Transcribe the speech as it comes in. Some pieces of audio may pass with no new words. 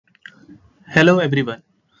Hello everyone.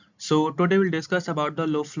 So today we'll discuss about the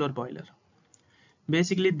Loeffler boiler.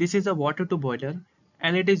 Basically this is a water to boiler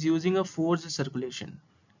and it is using a forced circulation.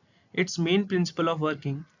 Its main principle of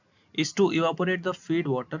working is to evaporate the feed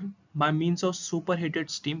water by means of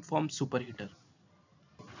superheated steam from superheater.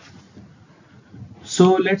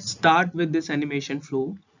 So let's start with this animation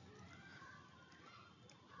flow.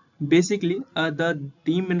 Basically the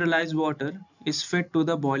demineralized water is fed to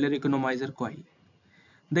the boiler economizer coil.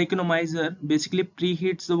 The economizer basically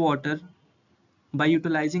preheats the water by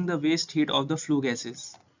utilizing the waste heat of the flue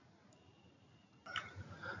gases.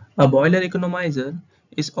 A boiler economizer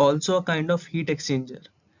is also a kind of heat exchanger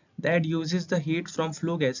that uses the heat from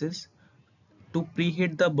flue gases to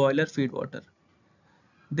preheat the boiler feed water.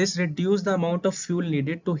 This reduces the amount of fuel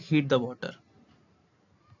needed to heat the water.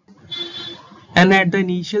 And at the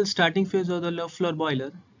initial starting phase of the Loeffler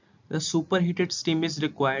boiler, the superheated steam is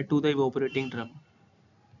required to the evaporating drum.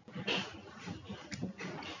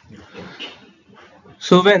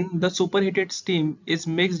 So when the superheated steam is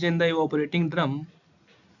mixed in the evaporating drum,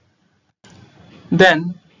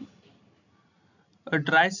 then a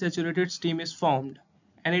dry saturated steam is formed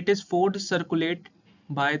and it is forced circulate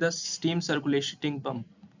by the steam circulating pump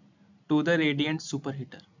to the radiant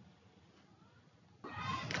superheater.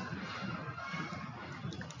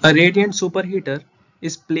 A radiant superheater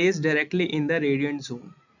is placed directly in the radiant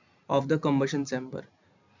zone of the combustion chamber,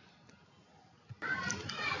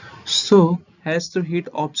 so has the heat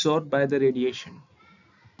absorbed by the radiation,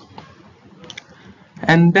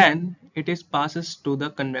 and then it is passes to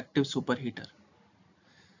the convective superheater.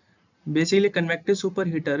 Basically convective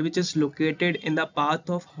superheater which is located in the path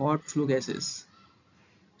of hot flue gases.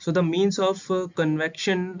 So the means of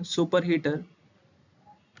convection superheater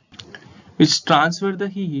which transfer the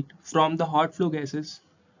heat from the hot flue gases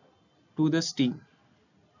to the steam.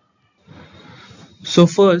 So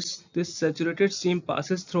first, this saturated steam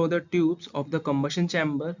passes through the tubes of the combustion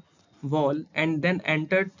chamber wall and then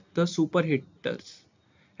enters the superheaters.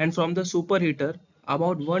 And from the superheater,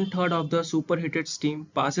 about one third of the superheated steam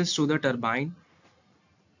passes through the turbine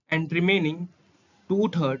and remaining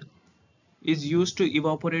two-thirds is used to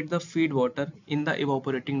evaporate the feed water in the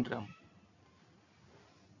evaporating drum.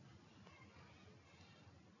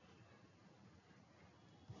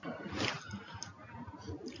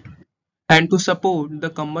 And to support the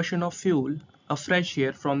combustion of fuel, a fresh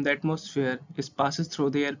air from the atmosphere is passes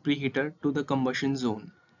through the air preheater to the combustion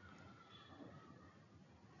zone.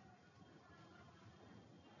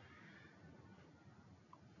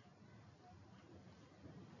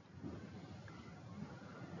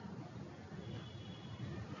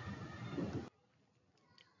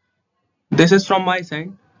 This is from my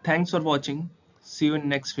side. Thanks for watching. See you in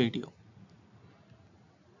next video.